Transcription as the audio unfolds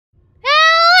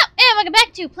welcome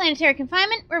back to Planetary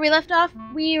Confinement. Where we left off,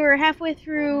 we were halfway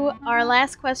through our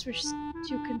last quest, which is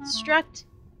to construct...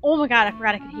 Oh my god, I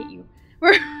forgot I could hit you.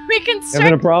 We construct...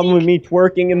 Having a problem with me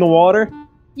twerking in the water?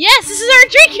 Yes, this is our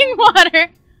drinking water!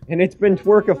 And it's been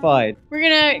twerkified. We're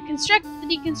gonna construct the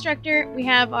de-constructor. We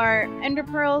have our ender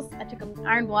pearls. I took an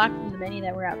iron block from the many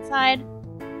that were outside.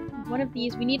 One of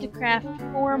these, we need to craft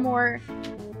 4 more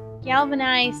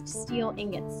galvanized steel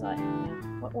ingots. So,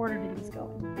 what order do these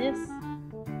go in? This...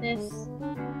 No,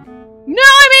 I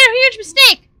made a huge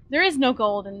mistake! There is no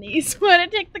gold in these. Why did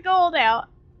I take the gold out?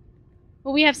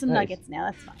 Well, we have some nuggets now.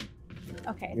 That's fine.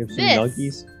 Okay, you have some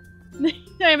nuggies?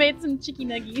 I made some chicky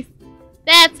nuggies.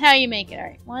 That's how you make it.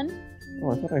 Alright, 1.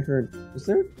 Oh, I thought I heard... Is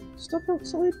there stuff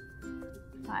outside?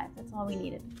 5. That's all we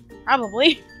needed.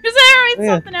 Probably. Because I always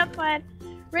something outside.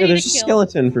 Ready there's to a kill.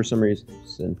 skeleton for some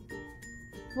reason.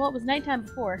 Well, it was nighttime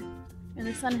before. And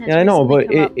the sun has Yeah, I know, but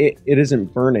it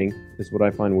isn't burning, is what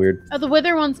I find weird. Oh, the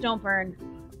wither ones don't burn.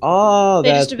 Oh,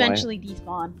 they that's just eventually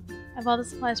despawn. I have all the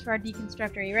supplies for our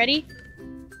de-constructor. Are you ready?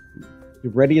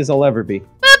 You're ready as I'll ever be.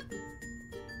 Boop!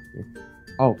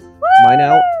 Oh,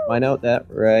 mine out that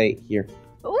right here.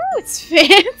 Ooh, it's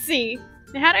fancy!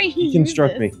 Now, how do you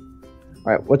Deconstruct me.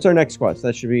 Alright, what's our next quest?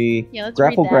 That should be let's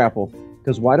grapple.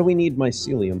 Because why do we need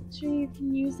mycelium? Sure, you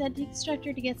can use that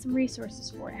de-constructor to get some resources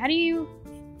for it. How do you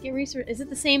get resources? Is it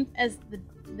the same as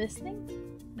this thing?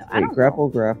 No, I don't know.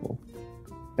 Grapple.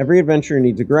 Every adventurer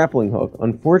needs a grappling hook.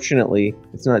 Unfortunately,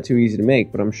 it's not too easy to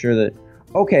make, but I'm sure that...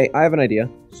 Okay, I have an idea.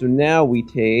 So now we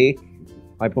take...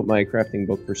 I put my crafting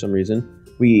book for some reason.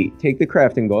 We take the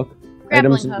crafting book.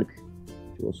 Grappling hook.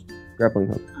 Tools. Grappling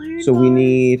hook. Iron so we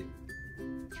need...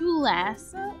 2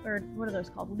 lasso? Or what are those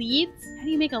called? Leads? How do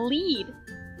you make a lead?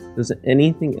 Does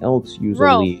anything else use a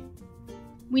Rope. lead?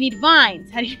 We need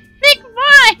vines. How do you make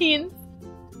vines?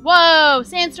 Whoa!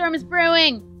 Sandstorm is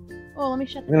brewing! Oh, let me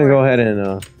shut the door. I'm gonna go ahead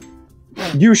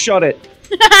and, You shut it!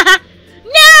 No!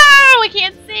 I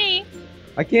can't see!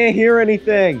 I can't hear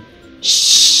anything!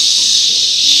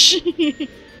 Shh!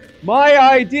 My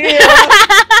idea!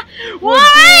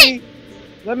 What?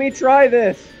 Let me try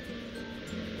this!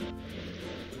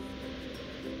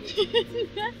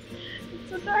 It's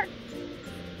so dark.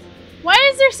 Why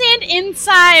is there sand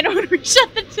inside when we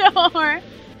shut the door?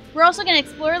 We're also going to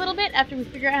explore a little bit after we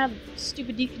figure out how the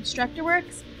stupid deconstructor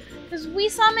works. Because we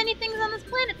saw many things on this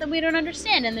planet that we don't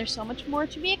understand, and there's so much more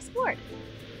to be explored.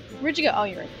 Where'd you go? Oh,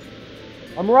 you're right.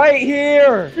 I'm right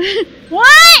here!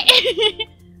 What?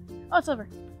 Oh, it's over.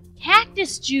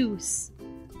 Cactus juice.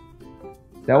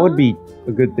 That would be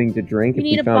a good thing to drink if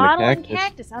we found a bottle cactus. and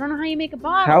cactus. I don't know how you make a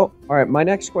bottle. Alright, my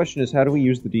next question is how do we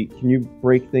use the Can you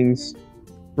break things...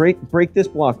 Break this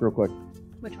block real quick.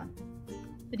 Which one?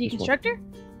 The deconstructor?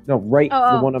 No,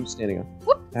 the one I'm standing on.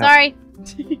 Whoop, sorry.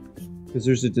 Because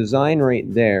there's a design right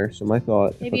there, so my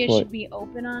thought... Maybe it should be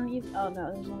open on you. Oh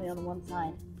no, there's only on the one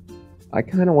side. I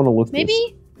kind of want to look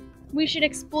Maybe we should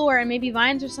explore, and maybe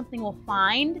vines or something we'll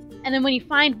find. And then when you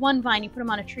find one vine, you put them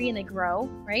on a tree and they grow,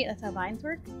 right? That's how vines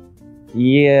work?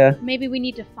 Yeah. Maybe we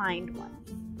need to find one.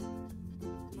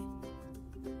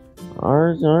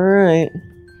 Alright.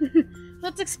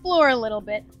 Let's explore a little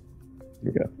bit.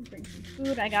 Here we go. Bring some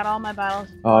food. I got all my bottles.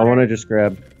 Oh, I want to just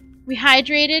grab... We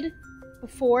hydrated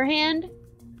beforehand.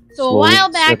 So Slowly a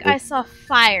while back, sipping. I saw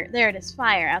fire. There it is,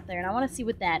 fire out there, and I want to see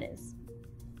what that is.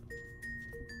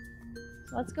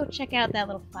 So let's go check out that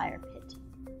little fire pit.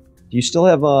 Do you still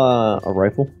have a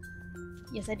rifle?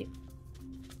 Yes, I do.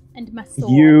 And my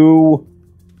sword. You...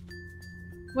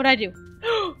 What'd I do?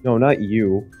 No, not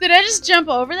you. Did I just jump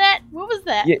over that? What was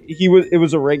that? Yeah, it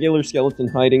was a regular skeleton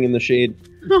hiding in the shade.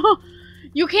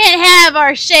 You can't have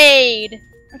our shade!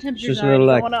 Our It's temperature's just already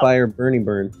like going up. fire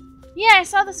burn. Yeah, I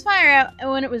saw this fire out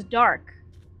when it was dark.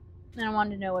 And I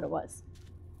wanted to know what it was.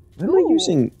 Why am I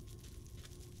using...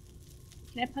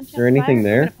 Can I punch out there the anything fire?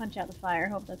 there? I'm gonna punch out the fire.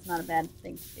 Hope that's not a bad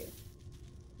thing to do.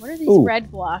 What are these red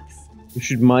blocks? You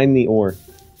should mine the ore.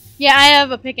 Yeah, I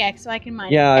have a pickaxe, so I can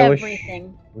mine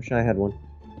everything. Wish I had one.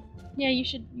 Yeah, you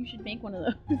should make one of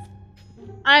those.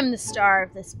 I'm the star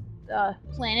of this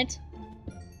planet.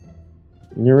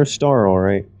 You're a star,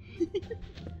 alright.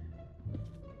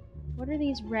 What are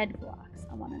these red blocks?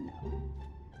 I want to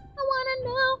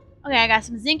know. Okay, I got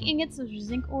some zinc ingots. Those are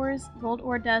zinc ores, gold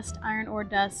ore dust, iron ore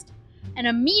dust, and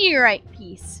a meteorite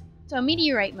piece. So a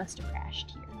meteorite must have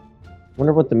crashed here.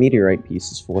 Wonder what the meteorite piece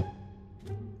is for.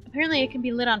 Apparently it can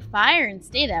be lit on fire and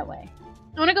stay that way.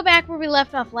 I want to go back where we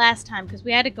left off last time, because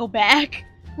we had to go back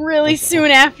really soon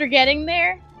after getting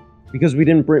there. Because we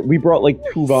didn't bring... We brought like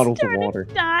 2 bottles of water.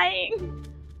 Dying.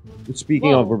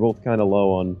 Speaking of, we're both kind of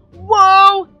low on...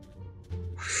 Whoa!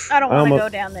 I don't want to go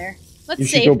down there. Let's You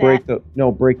save should go that. break the.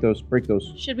 No, break those. Break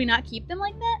those. Should we not keep them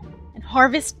like that? And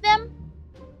harvest them?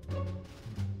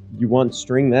 You want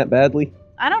string that badly?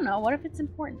 I don't know. What if it's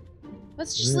important?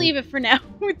 Let's just leave it for now.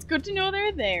 It's good to know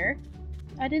they're there.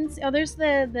 I didn't see. Oh, there's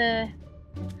the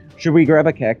Should we grab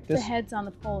a cactus? heads on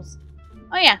the poles.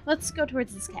 Oh yeah, let's go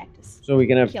towards this cactus. So we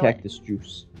can have Kill it. cactus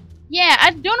juice. Yeah,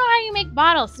 I don't know how you make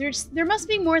bottles. There must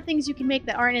be more things you can make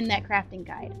that aren't in that crafting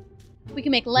guide. We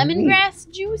can make lemongrass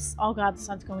juice. Oh god, the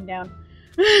sun's going down.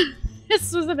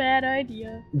 This was a bad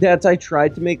idea. I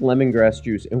tried to make lemongrass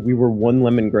juice, and we were one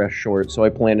lemongrass short, so I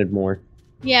planted more.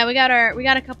 Yeah, we got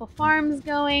a couple farms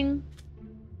going.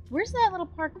 Where's that little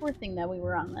parkour thing that we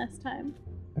were on last time?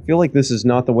 I feel like this is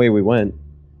not the way we went.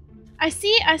 I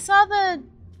saw the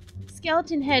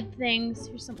skeleton head things.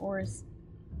 Here's some ores.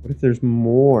 What if there's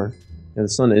more? Yeah, the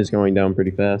sun is going down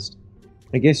pretty fast.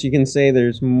 I guess you can say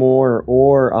there's more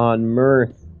ore on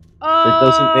Mirth. Oh, That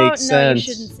doesn't make no, sense.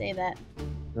 you shouldn't say that.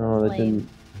 No, that Lame. didn't.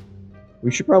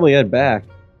 We should probably head back.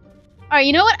 Alright,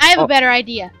 you know what? I have a better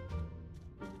idea.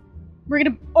 We're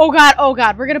gonna... Oh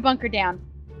god, we're gonna bunker down.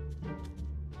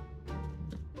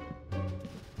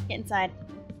 Get inside.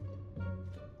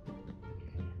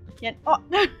 Oh,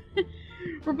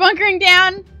 we're bunkering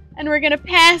down, and we're gonna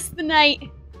pass the night.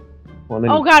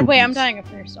 Oh god, wait, I'm dying of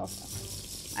thirst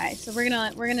also. Alright, so we're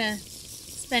gonna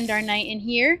spend our night in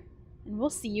here, and we'll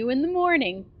see you in the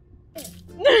morning.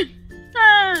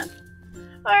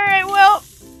 Alright, well,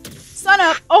 sun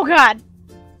up. Oh god.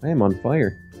 I am on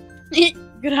fire.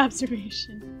 Good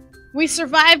observation. We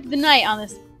survived the night on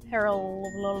this peril.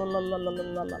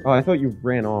 Oh, I thought you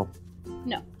ran off.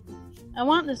 No. I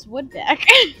want this wood back.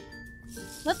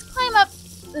 Let's climb up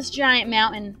this giant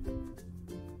mountain.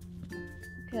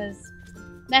 Because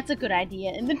that's a good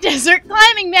idea in the desert,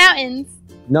 climbing mountains.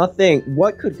 Nothing.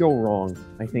 What could go wrong,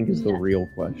 I think, is the Nothing. real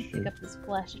Pick question. up this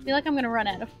flesh. I feel like I'm gonna run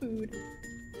out of food.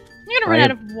 I'm gonna run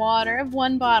out of water. I have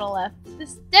one bottle left.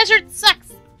 This desert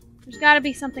sucks. There's gotta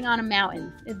be something on a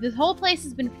mountain. This whole place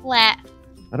has been flat.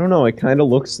 I don't know, it kind of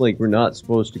looks like we're not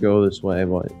supposed to go this way,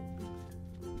 but...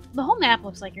 The whole map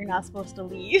looks like you're not supposed to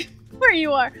leave where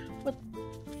you are.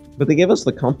 But they give us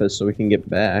the compass so we can get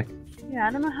back. Yeah,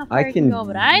 I don't know how far I you can can go,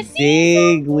 but I see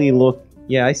vaguely look...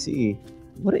 Yeah, I see.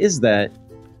 What is that?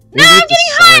 No, Maybe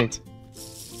I'm it's a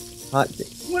sign.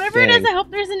 Hot. whatever it is, Dang. I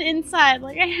hope there's an inside,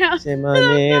 like a house. Say my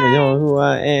name, I know who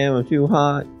I am, I'm too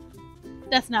hot.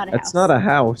 That's not a house. That's not a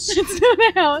house. It's not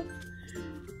a house.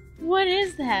 What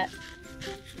is that?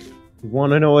 You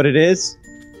want to know what it is?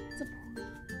 It's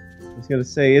a I was gonna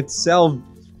say it's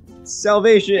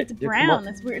salvation. It's Yeah, come brown. on.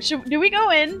 That's weird. Do we go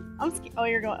in? Oh,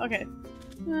 you're going. Okay.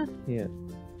 Yeah.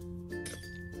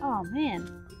 Oh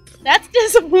man, that's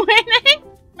disappointing.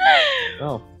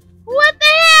 Oh. What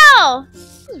the hell?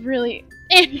 This is really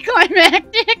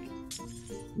anticlimactic.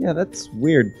 Yeah, that's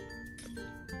weird.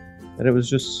 That it was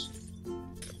just...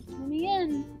 Let me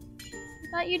in.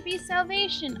 I thought you'd be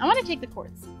salvation. I want to take the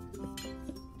quartz.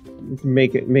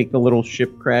 Make the little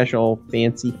ship crash all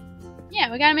fancy.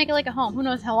 Yeah, we gotta make it like a home. Who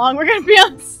knows how long we're gonna be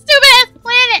on this stupid-ass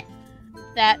planet?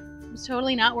 That was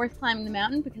totally not worth climbing the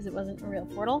mountain because it wasn't a real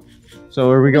portal. So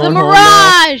are we It was going a home now?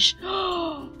 mirage!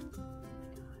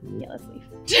 Yeah, let's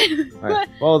leave. Alright,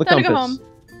 follow the Time to compass. go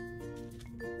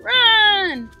home.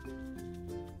 Run!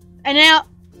 And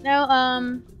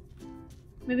now,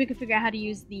 maybe we can figure out how to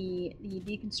use the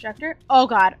de-constructor. Oh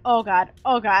god, oh god,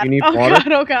 oh god, You need oh water?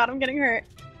 god, oh god, I'm getting hurt.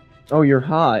 Oh, you're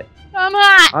hot. I'm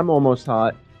hot! I'm almost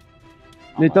hot.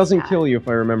 It Almost doesn't hot. kill you if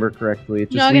I remember correctly.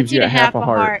 It just No, it leaves gets you to at half a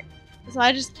heart. So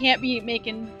I just can't be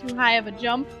making too high of a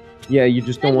jump. Yeah, you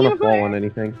just don't And want you to fall were- on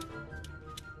anything.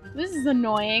 This is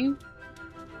annoying.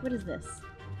 What is this?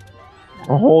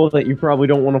 A hole that you probably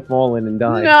don't want to fall in and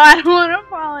die. No, I don't want to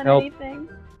fall in Help. anything.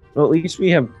 Well, at least we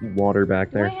have water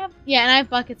back Do I there. have? Yeah, and I have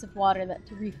buckets of water that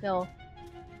to refill.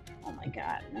 Oh my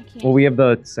god, I can't. Well, we have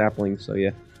the saplings, so yeah.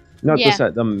 Not Yeah.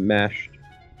 the mashed.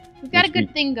 We've got a which good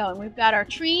we- thing going. We've got our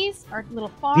trees, our little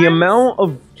farms. The amount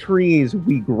of trees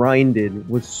we grinded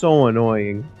was so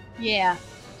annoying. Yeah.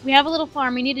 We have a little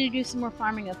farm. We need to do some more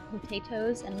farming of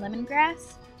potatoes and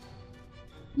lemongrass.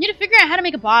 We need to figure out how to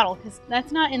make a bottle, because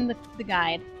that's not in the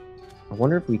guide. I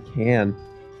wonder if we can.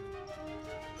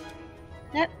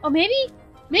 Oh, maybe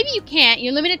you can't.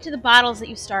 You're limited to the bottles that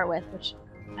you start with, which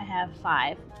I have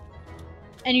 5.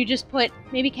 And you just put,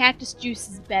 maybe cactus juice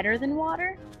is better than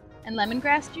water, and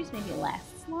lemongrass juice, maybe it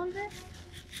lasts longer.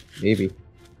 Maybe.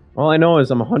 All I know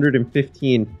is I'm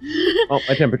 115. Oh,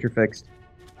 my temperature fixed.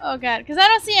 Oh god, because I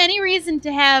don't see any reason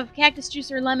to have cactus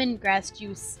juice or lemongrass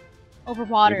juice over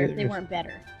water Maybe if they there's- weren't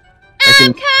better. I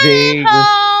I'm can coming vaguely-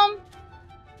 home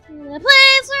to the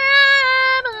place where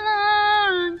I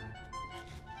belong.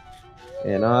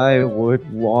 And I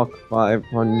would walk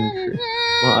 500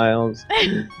 miles.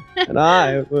 And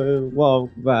I would walk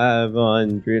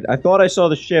 500. I thought I saw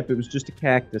the ship. It was just a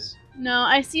cactus. No,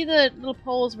 I see the little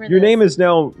poles where Your name is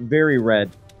now very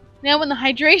red. Now when the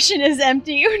hydration is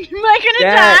empty, am I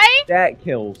gonna die? That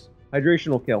kills. Hydration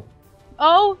will kill.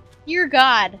 Oh, dear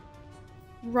God.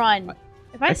 Run.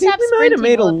 If I think stop we might sprinting, have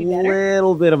made a will it be better?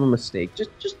 little bit of a mistake.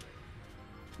 Just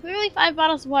Clearly 5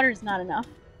 bottles of water is not enough.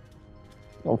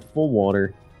 oh, full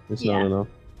water is not enough.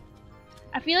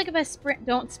 I feel like if I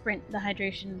don't sprint, the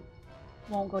hydration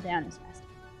won't go down as fast.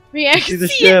 But yeah, I See can the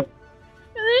see ship.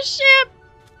 The ship!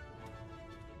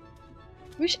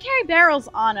 We should carry barrels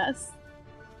on us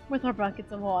with our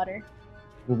buckets of water.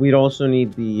 Well, we'd also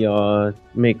need the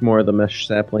make more of the mesh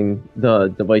sapling, the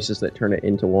devices that turn it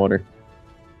into water.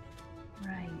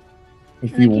 Right.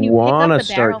 If And then can you you pick up want to the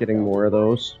start barrel getting filled? more of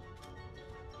those.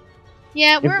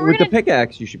 Yeah, With we're the gonna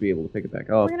pickaxe, you should be able to pick it back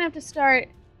up. we're gonna have to start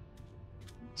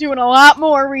doing a lot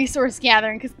more resource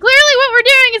gathering because clearly what we're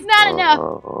doing is not enough.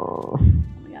 Oh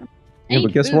my God. I Yeah, need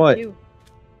but guess food, what? too.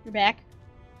 You're back.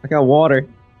 I got water.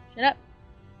 Shut up.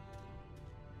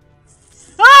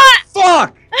 Ah!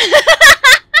 Fuck!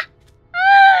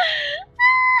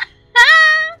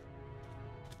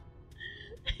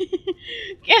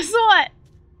 Guess what?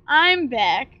 I'm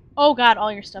back. Oh God,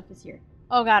 all your stuff is here.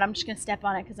 Oh God, I'm just gonna step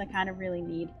on it because I kind of really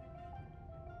need.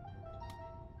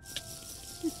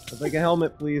 I'd like a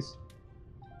helmet, please.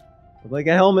 I'd like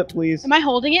a helmet, please. Am I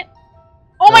holding it?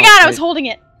 Oh my No, God, I was wait. holding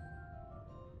it.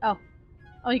 Oh.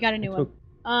 Oh, you got a new I one. took-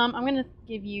 I'm gonna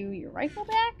give you your rifle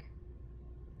back.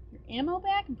 Your ammo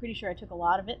back. I'm pretty sure I took a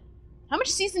lot of it. How much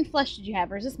seasoned flesh did you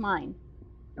have, or is this mine?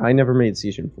 I never made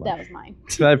seasoned flesh. That was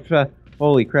mine.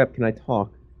 Holy crap, can I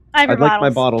talk? I have your I'd like my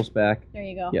bottles. bottles back. There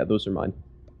you go. Yeah, those are mine.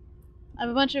 I have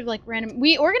a bunch of like random.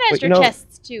 We organized But, our you know-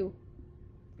 chests too.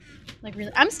 Like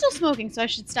really, I'm still smoking, so I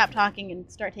should stop talking and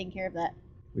start taking care of that.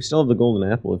 We still have the golden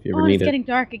apple if you ever Oh, need it's it. getting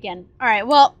dark again. All right,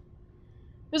 well,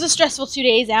 it was a stressful 2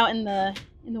 days out in the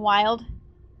wild.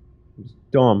 It's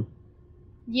dumb.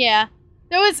 Yeah,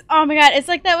 that was. Oh my God, it's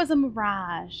like that was a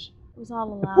mirage. It was all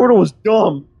a lie. The portal was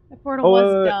dumb. The portal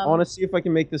was I dumb. want to see if I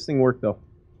can make this thing work though.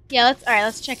 Yeah, let's. All right,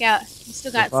 let's check out. We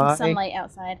still got some Goodbye. sunlight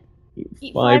outside.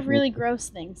 Eat Five- 5 really gross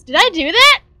things. Did I do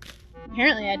that?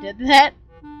 Apparently, I did that.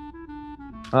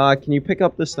 Can you pick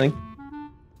up this thing?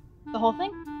 The whole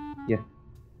thing?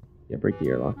 Yeah, break the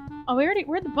airlock. Oh, where'd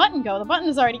the button go? The button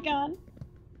is already gone.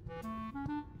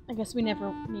 I guess we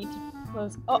never need to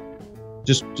close. Oh,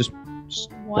 Just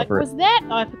what cover it. was that?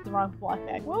 Oh, I put the wrong block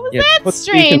back. What was Yeah, that put the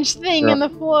strange thing in the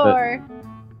floor?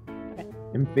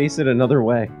 and face it another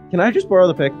way. Can I just borrow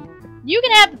the pick? You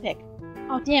can have the pick.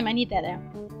 Oh, damn, I need that now.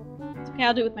 It's okay,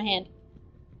 I'll do it with my hand.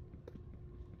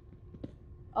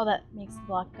 Oh, that makes the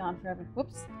block gone forever.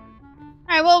 Whoops.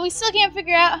 Alright, well, we still can't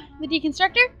figure out the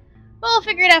deconstructor. But we'll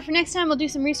figure it out for next time. We'll do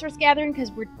some resource gathering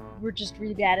because we're just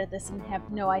really bad at this and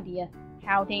have no idea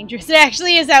how dangerous it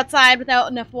actually is outside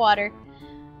without enough water.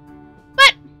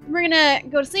 But we're gonna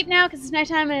go to sleep now because it's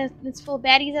nighttime and it's full of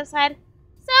baddies outside.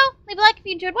 So, leave a like if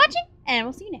you enjoyed watching, and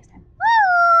we'll see you next time.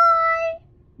 Bye!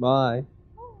 Bye.